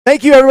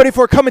Thank you, everybody,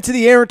 for coming to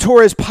the Aaron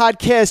Torres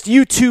Podcast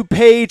YouTube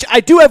page. I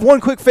do have one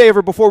quick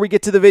favor before we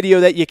get to the video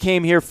that you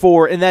came here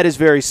for, and that is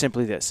very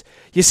simply this.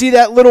 You see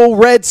that little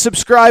red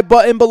subscribe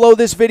button below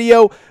this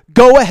video?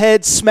 Go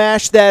ahead,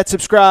 smash that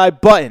subscribe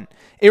button.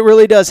 It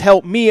really does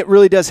help me. It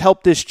really does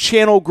help this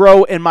channel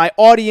grow and my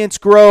audience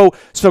grow.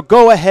 So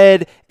go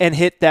ahead and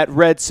hit that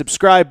red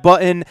subscribe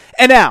button.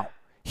 And now,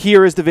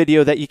 here is the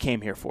video that you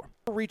came here for.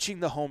 Reaching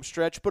the home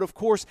stretch, but of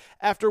course,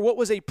 after what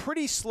was a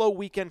pretty slow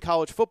weekend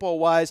college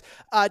football-wise,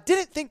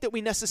 didn't think that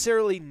we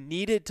necessarily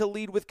needed to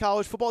lead with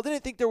college football.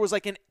 Didn't think there was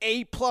like an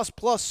A++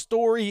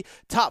 story,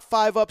 top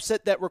 5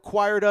 upset that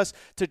required us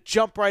to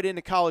jump right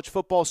into college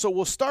football. So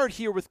we'll start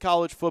here with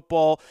college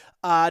football.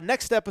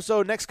 Next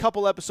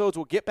couple episodes,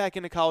 we'll get back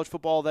into college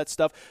football, all that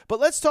stuff. But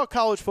let's talk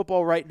college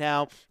football right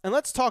now, and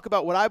let's talk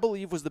about what I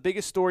believe was the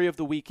biggest story of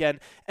the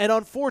weekend. And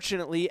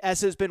unfortunately,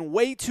 as has been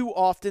way too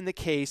often the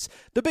case,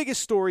 the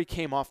biggest story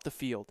came off the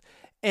field.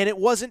 And it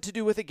wasn't to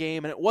do with a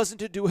game, and it wasn't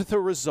to do with a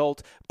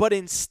result, but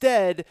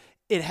instead,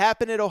 it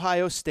happened at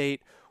Ohio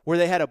State, where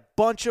they had a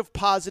bunch of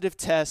positive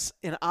tests,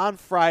 and on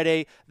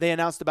Friday, they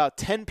announced about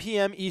 10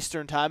 p.m.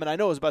 Eastern time, and I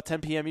know it was about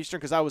 10 p.m. Eastern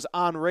because I was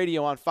on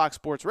radio on Fox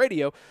Sports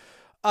Radio.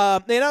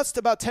 They announced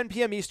about 10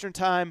 p.m. Eastern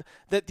time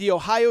that the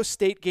Ohio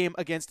State game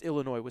against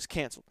Illinois was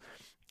canceled.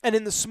 And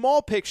in the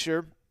small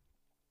picture,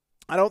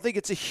 I don't think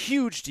it's a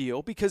huge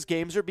deal because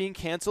games are being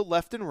canceled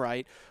left and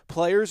right.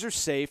 Players are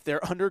safe.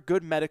 They're under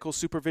good medical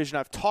supervision.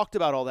 I've talked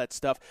about all that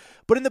stuff.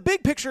 But in the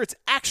big picture, it's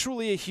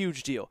actually a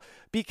huge deal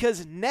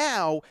because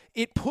now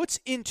it puts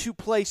into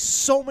play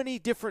so many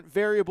different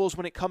variables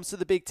when it comes to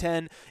the Big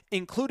Ten,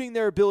 including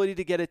their ability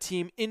to get a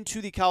team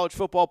into the college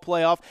football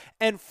playoff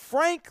and,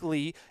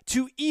 frankly,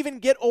 to even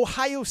get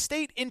Ohio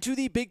State into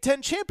the Big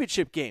Ten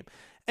championship game.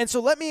 And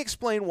so let me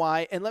explain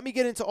why, and let me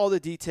get into all the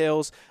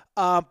details.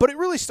 But it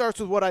really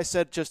starts with what I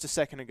said just a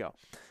second ago.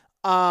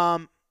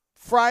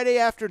 Friday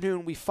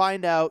afternoon, we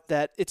find out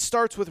that it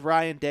starts with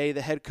Ryan Day,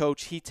 the head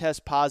coach. He tests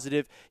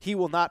positive. He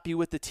will not be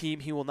with the team.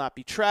 He will not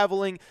be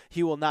traveling.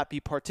 He will not be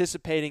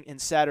participating in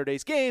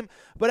Saturday's game.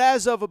 But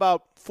as of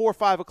about 4 or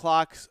 5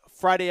 o'clock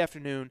Friday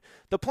afternoon,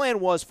 the plan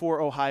was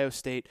for Ohio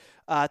State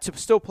to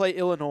still play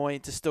Illinois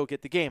and to still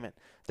get the game in.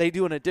 They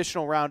do an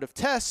additional round of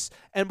tests,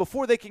 and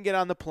before they can get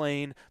on the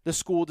plane, the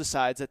school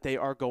decides that they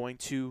are going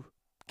to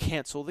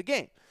cancel the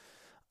game.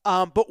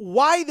 But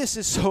why this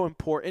is so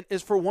important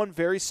is for one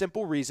very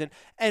simple reason,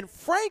 and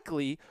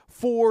frankly,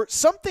 for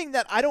something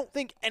that I don't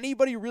think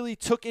anybody really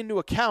took into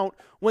account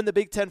when the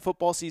Big Ten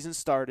football season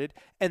started,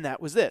 and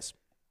that was this.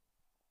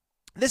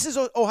 This is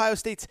Ohio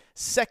State's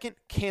second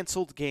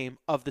canceled game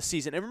of the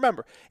season. And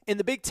remember, in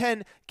the Big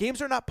Ten,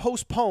 games are not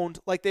postponed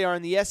like they are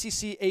in the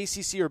SEC,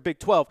 ACC, or Big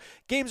 12.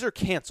 Games are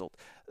canceled.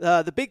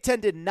 The Big Ten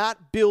did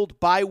not build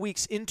bye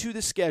weeks into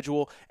the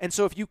schedule, and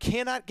so if you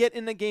cannot get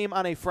in the game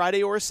on a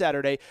Friday or a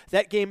Saturday,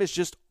 that game is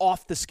just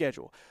off the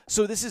schedule.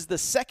 So this is the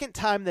second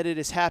time that it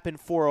has happened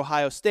for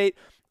Ohio State.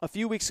 A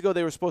few weeks ago,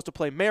 they were supposed to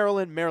play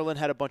Maryland. Maryland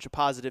had a bunch of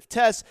positive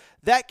tests.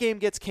 That game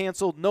gets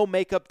canceled, no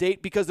makeup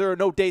date because there are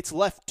no dates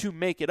left to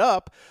make it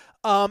up.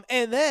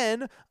 And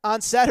then on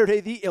Saturday,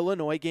 the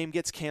Illinois game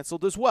gets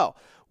canceled as well,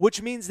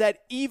 which means that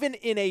even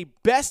in a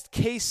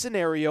best-case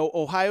scenario,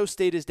 Ohio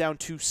State is down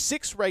to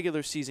 6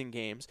 regular season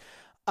games.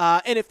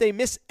 And if they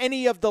miss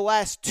any of the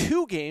last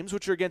 2 games,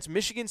 which are against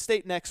Michigan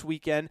State next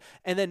weekend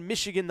and then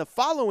Michigan the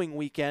following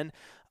weekend,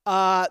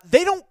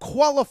 they don't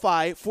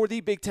qualify for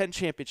the Big Ten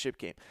championship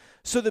game.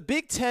 So the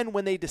Big Ten,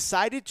 when they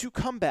decided to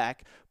come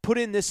back, put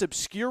in this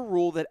obscure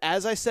rule that,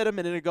 as I said a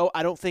minute ago,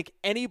 I don't think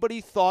anybody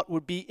thought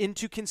would be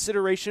into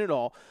consideration at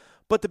all.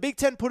 But the Big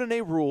Ten put in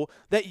a rule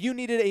that you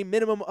needed a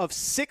minimum of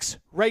 6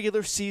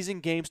 regular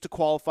season games to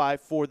qualify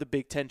for the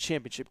Big Ten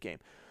championship game.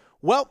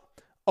 Well,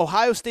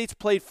 Ohio State's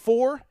played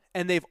 4,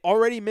 and they've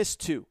already missed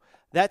 2.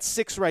 That's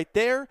 6 right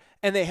there,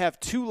 and they have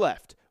 2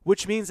 left,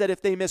 which means that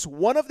if they miss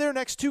one of their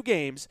next 2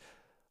 games,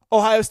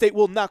 Ohio State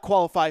will not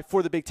qualify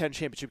for the Big Ten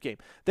championship game.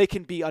 They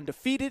can be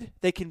undefeated.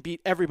 They can beat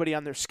everybody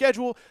on their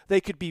schedule. They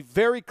could be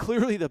very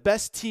clearly the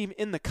best team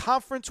in the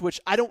conference,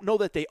 which I don't know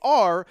that they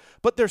are,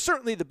 but they're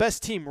certainly the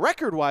best team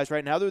record-wise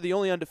right now. They're the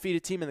only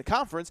undefeated team in the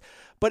conference.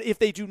 But if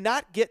they do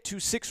not get to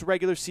 6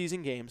 regular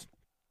season games,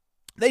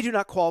 they do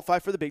not qualify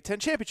for the Big Ten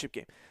championship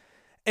game.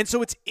 And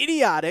so it's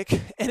idiotic,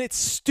 and it's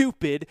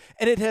stupid,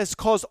 and it has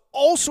caused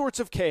all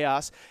sorts of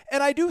chaos.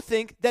 And I do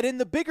think that in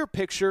the bigger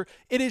picture,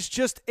 it is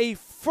just a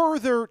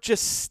further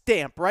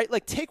stamp, right?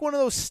 Like take one of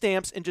those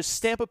stamps and just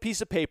stamp a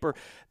piece of paper.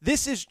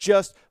 This is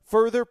just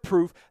further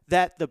proof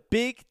that the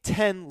Big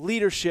Ten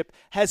leadership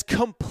has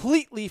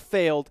completely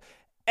failed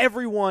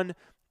everyone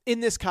in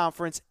this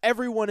conference,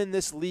 everyone in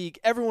this league,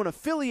 everyone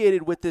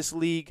affiliated with this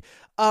league.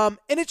 And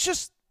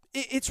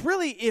it's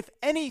really, if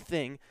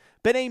anything,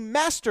 been a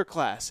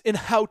masterclass in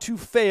how to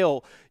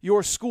fail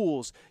your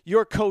schools,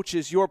 your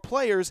coaches, your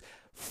players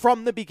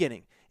from the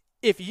beginning.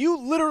 If you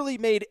literally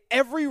made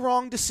every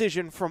wrong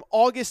decision from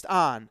August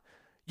on,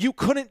 you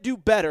couldn't do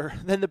better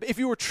than if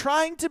you were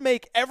trying to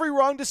make every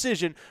wrong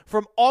decision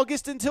from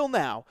August until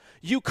now,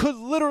 you could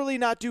literally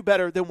not do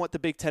better than what the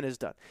Big Ten has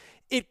done.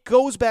 It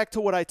goes back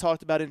to what I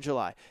talked about in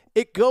July.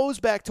 It goes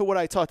back to what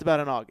I talked about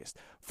in August.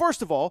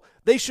 First of all,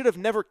 they should have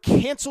never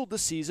canceled the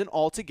season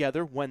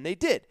altogether when they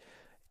did.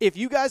 If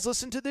you guys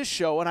listen to this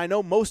show, and I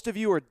know most of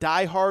you are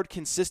diehard,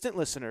 consistent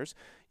listeners,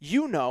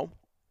 you know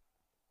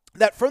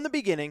that from the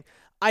beginning,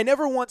 I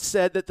never once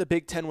said that the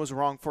Big Ten was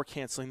wrong for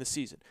canceling the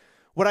season.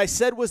 What I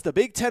said was the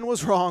Big Ten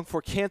was wrong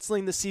for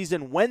canceling the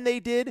season when they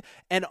did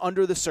and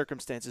under the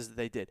circumstances that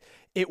they did.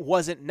 It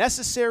wasn't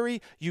necessary.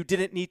 You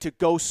didn't need to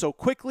go so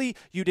quickly.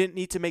 You didn't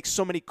need to make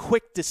so many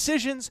quick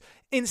decisions.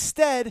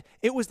 Instead,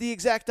 it was the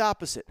exact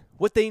opposite.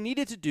 What they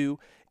needed to do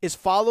is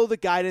follow the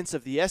guidance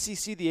of the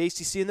SEC, the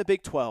ACC, and the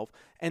Big 12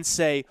 and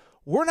say,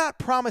 we're not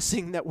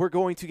promising that we're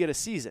going to get a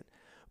season,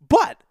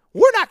 but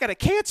we're not going to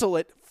cancel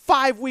it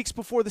 5 weeks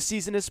before the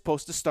season is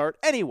supposed to start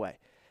anyway.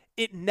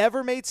 It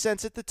never made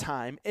sense at the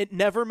time. It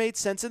never made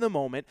sense in the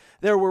moment.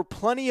 There were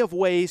plenty of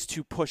ways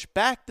to push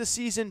back the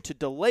season, to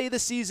delay the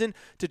season,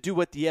 to do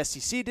what the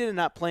SEC did and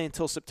not play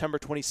until September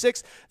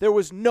 26th. There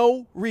was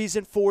no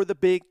reason for the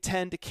Big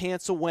Ten to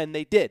cancel when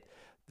they did.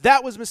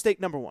 That was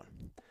mistake number one.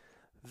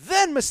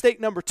 Then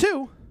mistake number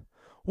two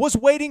was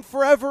waiting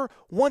forever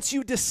once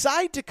you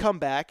decide to come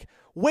back,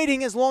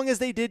 waiting as long as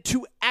they did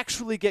to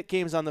actually get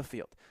games on the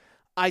field.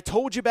 I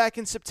told you back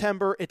in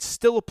September, it's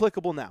still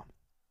applicable now.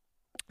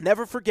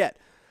 Never forget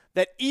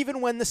that even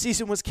when the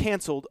season was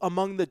canceled,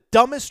 among the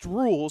dumbest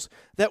rules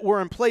that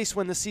were in place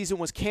when the season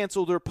was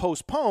canceled or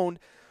postponed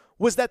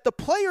was that the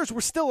players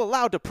were still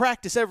allowed to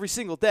practice every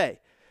single day.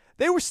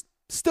 They were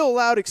still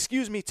allowed,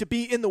 to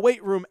be in the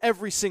weight room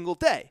every single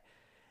day.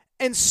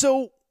 And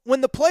so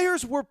when the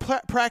players were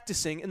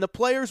practicing and the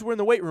players were in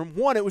the weight room,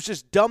 one, it was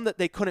just dumb that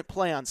they couldn't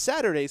play on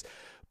Saturdays.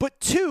 But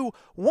two,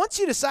 once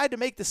you decide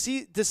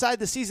to decide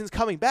the season's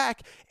coming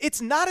back, it's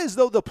not as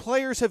though the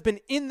players have been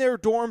in their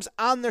dorms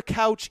on their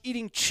couch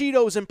eating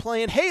Cheetos and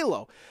playing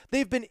Halo.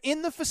 They've been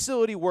in the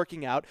facility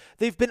working out.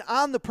 They've been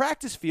on the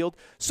practice field.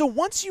 So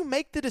once you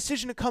make the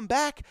decision to come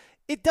back,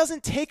 it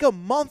doesn't take a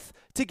month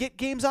to get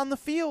games on the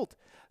field.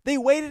 They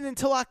waited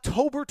until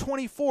October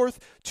 24th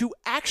to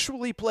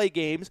actually play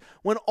games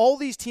when all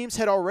these teams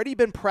had already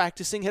been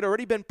practicing, had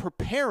already been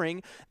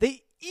preparing.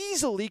 They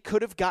easily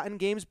could have gotten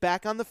games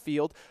back on the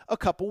field a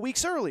couple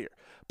weeks earlier.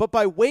 But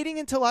by waiting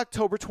until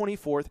October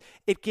 24th,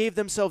 it gave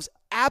themselves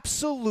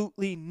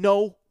absolutely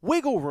no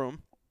wiggle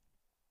room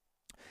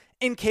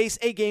in case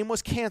a game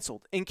was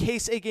canceled, in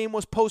case a game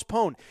was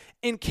postponed,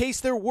 in case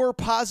there were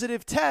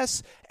positive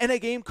tests and a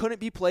game couldn't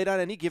be played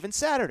on any given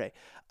Saturday.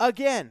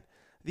 Again,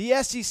 the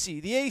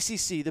SEC, the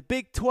ACC, the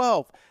Big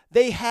 12,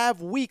 they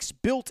have weeks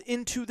built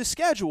into the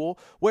schedule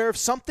where if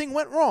something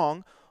went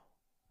wrong,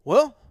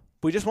 well,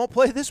 we just won't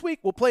play this week,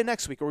 we'll play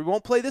next week. Or we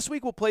won't play this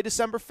week, we'll play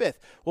December 5th.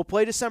 We'll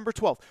play December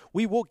 12th.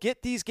 We will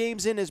get these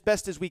games in as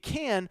best as we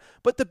can,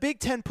 but the Big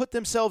Ten put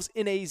themselves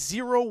in a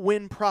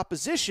zero-win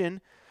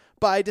proposition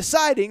by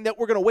deciding that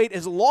we're going to wait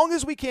as long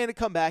as we can to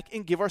come back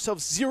and give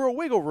ourselves zero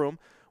wiggle room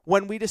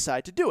when we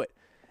decide to do it.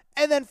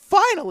 And then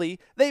finally,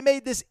 they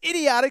made this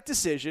idiotic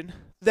decision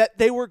that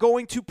they were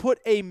going to put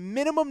a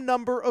minimum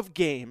number of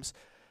games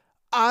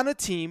on a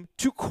team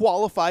to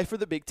qualify for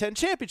the Big Ten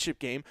championship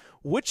game,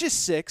 which is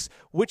 6,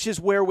 which is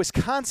where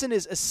Wisconsin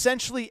is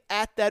essentially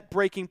at that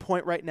breaking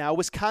point right now.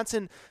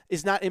 Wisconsin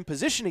is not in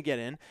position to get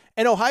in,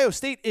 and Ohio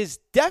State is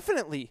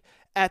definitely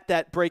at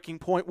that breaking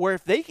point where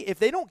if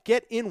they don't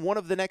get in one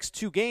of the next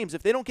 2 games,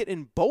 if they don't get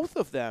in both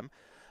of them,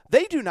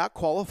 they do not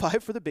qualify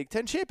for the Big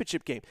Ten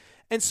championship game.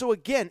 And so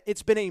again,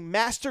 it's been a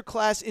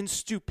masterclass in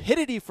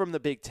stupidity from the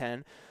Big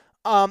Ten.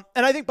 And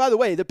I think, by the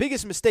way, the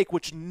biggest mistake,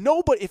 which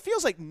it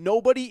feels like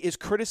nobody is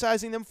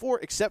criticizing them for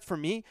except for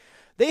me,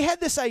 they had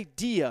this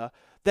idea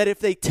that if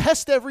they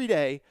test every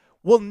day,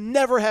 we'll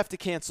never have to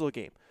cancel a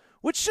game,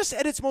 which just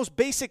at its most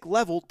basic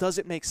level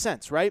doesn't make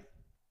sense, right?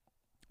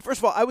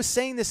 First of all, I was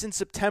saying this in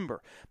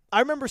September.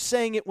 I remember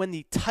saying it when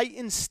the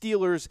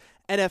Titans-Steelers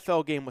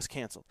NFL game was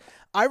canceled.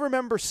 I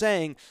remember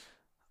saying,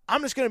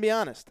 I'm just going to be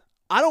honest,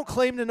 I don't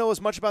claim to know as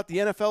much about the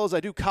NFL as I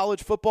do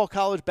college football,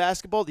 college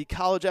basketball, the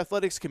college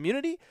athletics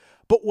community,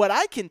 but what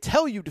I can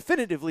tell you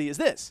definitively is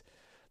this.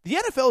 The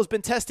NFL has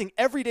been testing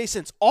every day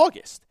since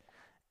August.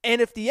 And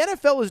if the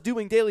NFL is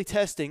doing daily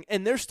testing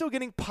and they're still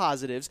getting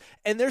positives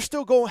and they're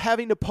still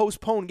having to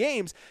postpone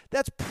games,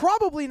 that's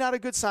probably not a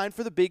good sign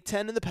for the Big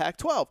Ten and the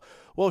Pac-12.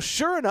 Well,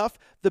 sure enough,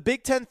 the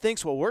Big Ten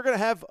thinks, well, we're going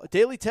to have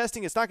daily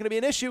testing. It's not going to be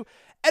an issue.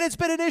 And it's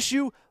been an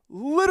issue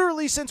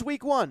literally since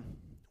week 1.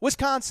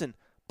 Wisconsin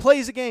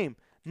plays a game.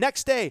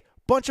 Next day,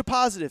 bunch of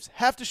positives.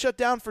 Have to shut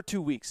down for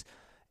 2 weeks.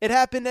 It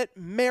happened at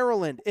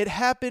Maryland. It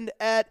happened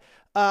at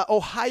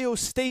Ohio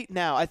State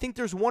now. I think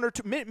there's 1 or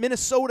 2.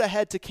 Minnesota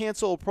had to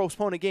cancel or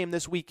postpone a game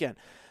this weekend.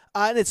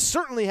 And it's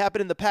certainly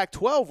happened in the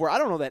Pac-12 where I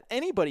don't know that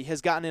anybody has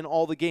gotten in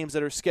all the games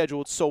that are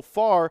scheduled so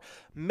far.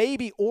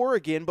 Maybe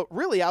Oregon, but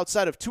really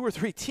outside of 2 or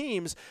 3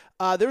 teams,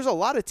 there's a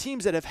lot of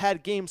teams that have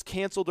had games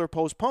canceled or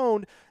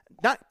postponed.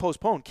 Not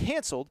postponed,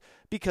 canceled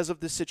because of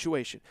this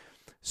situation.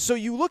 So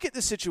you look at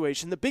the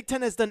situation, the Big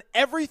Ten has done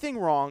everything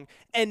wrong,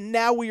 and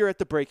now we are at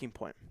the breaking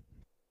point.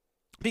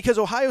 Because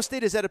Ohio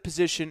State is at a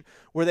position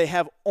where they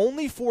have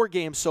only 4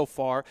 games so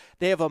far.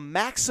 They have a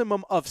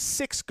maximum of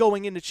 6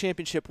 going into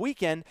championship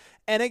weekend.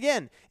 And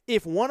again,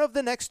 if one of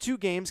the next 2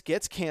 games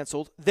gets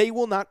canceled, they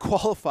will not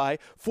qualify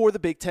for the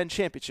Big Ten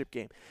championship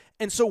game.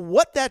 And so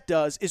what that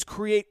does is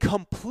create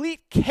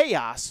complete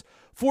chaos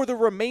for the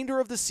remainder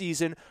of the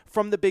season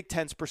from the Big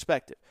Ten's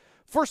perspective.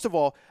 First of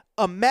all,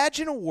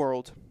 imagine a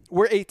world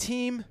where a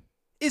team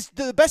is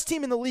the best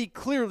team in the league,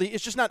 clearly,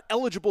 is just not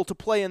eligible to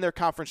play in their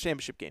conference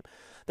championship game.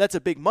 That's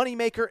a big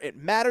moneymaker. It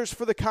matters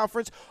for the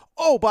conference.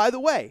 Oh, by the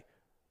way,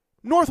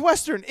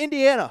 Northwestern,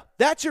 Indiana,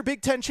 that's your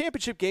Big Ten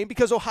championship game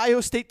because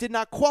Ohio State did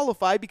not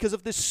qualify because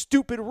of this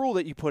stupid rule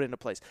that you put into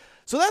place.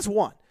 So that's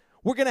one.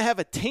 We're going to have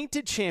a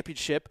tainted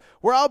championship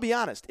where I'll be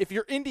honest, if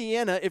you're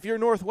Indiana, if you're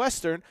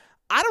Northwestern,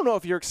 I don't know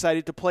if you're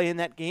excited to play in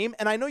that game,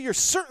 and I know you're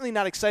certainly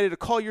not excited to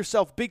call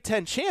yourself Big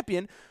Ten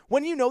champion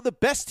when you know the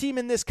best team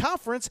in this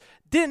conference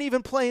didn't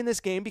even play in this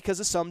game because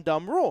of some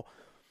dumb rule.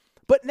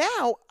 But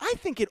now I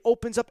think it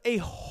opens up a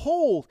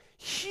whole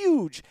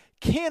huge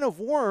can of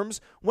worms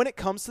when it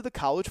comes to the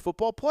college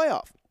football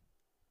playoff.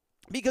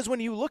 Because when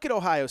you look at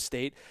Ohio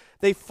State,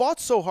 they fought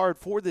so hard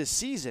for this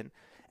season,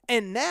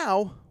 and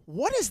now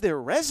what is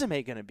their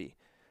resume going to be?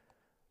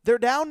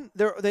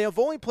 They have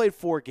only played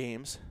 4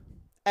 games.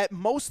 At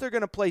most, they're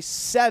going to play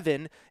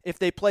 7 if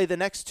they play the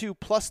next 2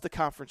 plus the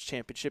conference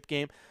championship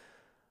game.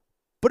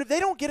 But if they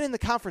don't get in the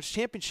conference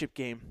championship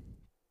game,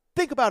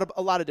 think about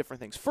a lot of different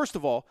things. First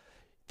of all,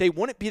 they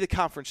wouldn't be the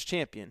conference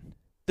champion.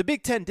 The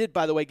Big Ten did,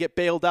 by the way, get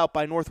bailed out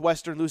by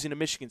Northwestern losing to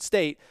Michigan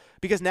State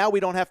because now we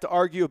don't have to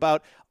argue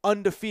about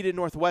undefeated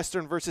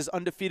Northwestern versus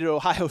undefeated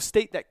Ohio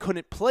State that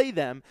couldn't play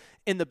them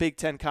in the Big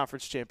Ten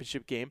conference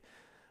championship game.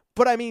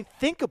 But, I mean,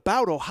 think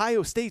about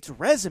Ohio State's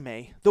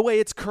resume the way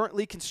it's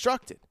currently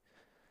constructed.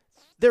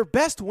 Their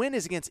best win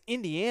is against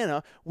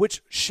Indiana,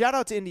 which, shout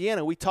out to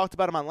Indiana. We talked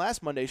about them on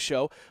last Monday's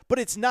show, but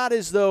it's not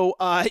as though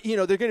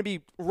they're going to be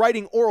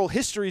writing oral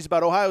histories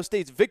about Ohio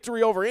State's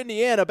victory over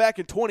Indiana back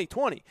in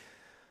 2020.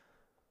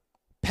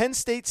 Penn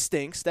State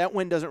stinks. That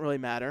win doesn't really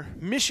matter.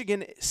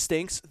 Michigan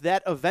stinks.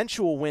 That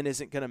eventual win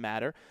isn't going to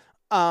matter.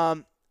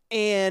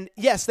 And,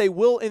 yes, they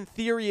will, in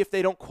theory, if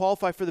they don't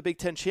qualify for the Big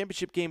Ten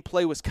championship game,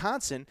 play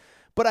Wisconsin.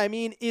 But, I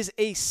mean, is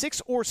a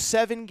 6 or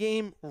 7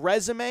 game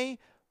resume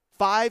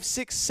 5,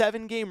 6,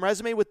 7 game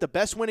resume with the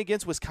best win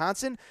against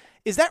Wisconsin,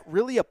 is that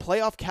really a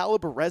playoff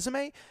caliber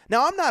resume?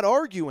 Now, I'm not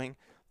arguing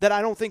that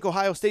I don't think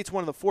Ohio State's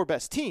one of the 4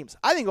 best teams.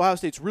 I think Ohio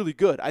State's really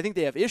good. I think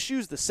they have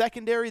issues, the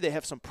secondary, they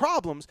have some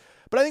problems.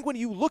 But I think when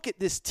you look at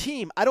this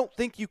team, I don't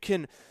think you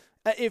can,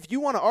 if you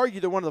want to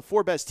argue they're one of the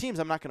 4 best teams,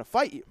 I'm not going to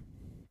fight you.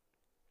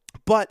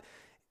 But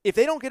if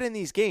they don't get in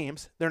these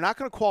games, they're not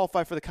going to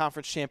qualify for the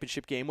conference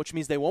championship game, which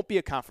means they won't be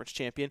a conference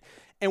champion.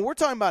 And we're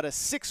talking about a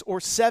 6 or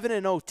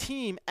 7-0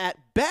 team at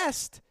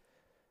best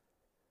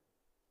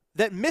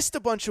that missed a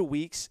bunch of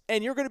weeks,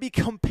 and you're going to be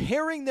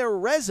comparing their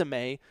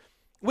resume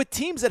with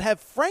teams that have,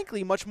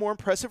 frankly, much more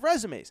impressive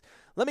resumes.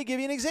 Let me give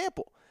you an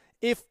example.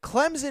 If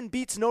Clemson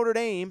beats Notre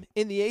Dame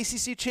in the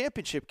ACC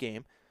championship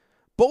game,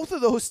 both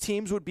of those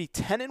teams would be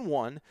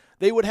 10-1.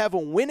 They would have a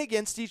win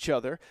against each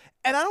other,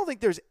 and I don't think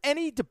there's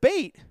any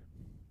debate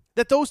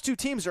that those 2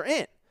 teams are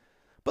in.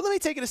 But let me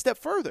take it a step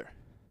further.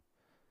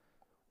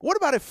 What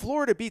about if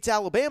Florida beats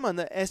Alabama in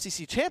the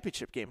SEC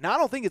championship game? Now, I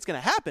don't think it's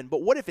going to happen,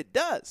 but what if it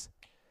does?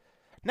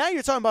 Now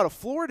you're talking about a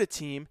Florida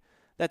team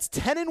that's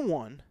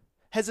 10-1,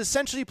 has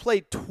essentially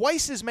played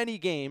twice as many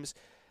games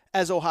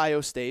as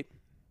Ohio State,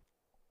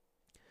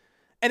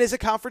 and is a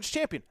conference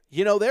champion.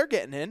 You know they're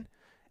getting in.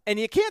 And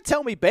you can't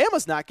tell me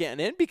Bama's not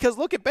getting in because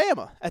look at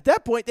Bama. At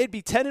that point, they'd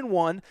be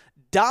 10-1,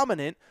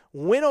 dominant,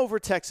 win over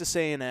Texas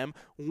A&M,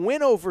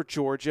 win over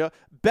Georgia,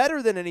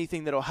 better than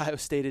anything that Ohio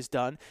State has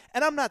done.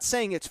 And I'm not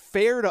saying it's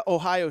fair to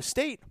Ohio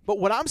State, but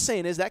what I'm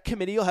saying is that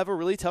committee will have a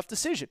really tough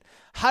decision.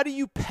 How do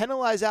you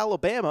penalize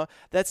Alabama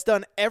that's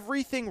done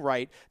everything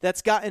right,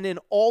 that's gotten in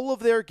all of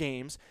their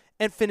games,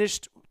 and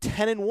finished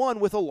 10-1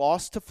 with a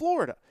loss to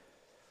Florida?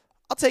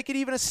 I'll take it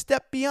even a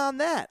step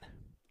beyond that.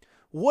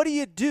 What do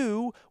you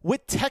do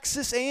with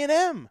Texas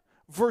A&M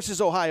versus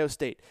Ohio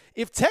State?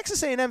 If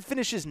Texas A&M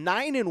finishes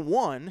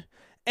 9-1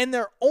 and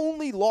their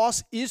only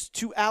loss is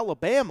to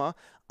Alabama,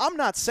 I'm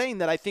not saying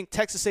that I think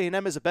Texas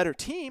A&M is a better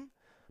team,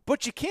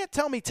 but you can't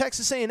tell me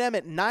Texas A&M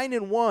at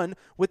 9-1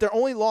 with their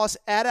only loss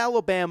at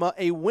Alabama,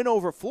 a win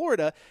over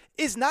Florida,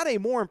 is not a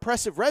more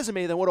impressive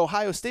resume than what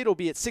Ohio State will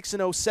be at 6-0,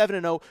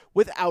 7-0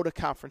 without a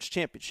conference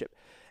championship.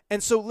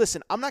 And so,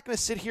 listen, I'm not going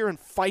to sit here and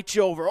fight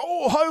you over,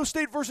 Ohio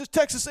State versus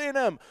Texas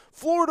A&M,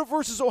 Florida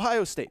versus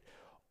Ohio State.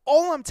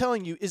 All I'm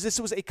telling you is this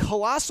was a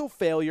colossal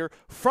failure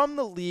from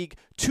the league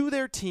to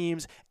their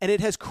teams, and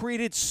it has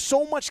created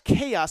so much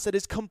chaos that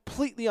is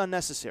completely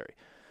unnecessary.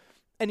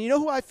 And you know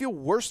who I feel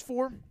worst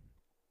for?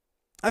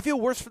 I feel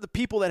worse for the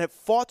people that have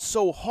fought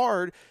so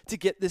hard to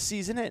get this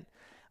season in.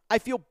 I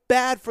feel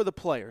bad for the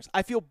players.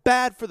 I feel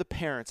bad for the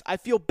parents. I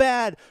feel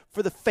bad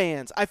for the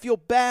fans. I feel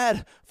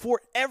bad for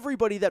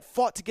everybody that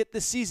fought to get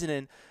this season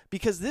in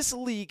because this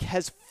league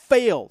has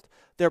failed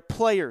their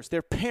players,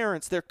 their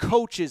parents, their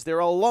coaches, their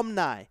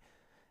alumni.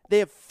 They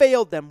have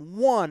failed them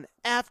one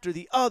after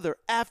the other,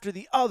 after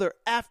the other,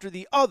 after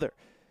the other.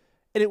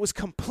 And it was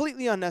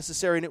completely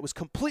unnecessary and it was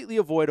completely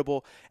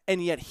avoidable.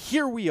 And yet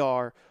here we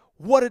are.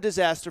 What a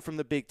disaster from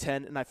the Big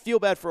Ten. And I feel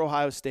bad for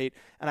Ohio State.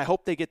 And I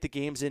hope they get the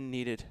games in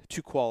needed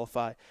to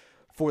qualify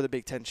for the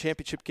Big Ten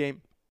championship game.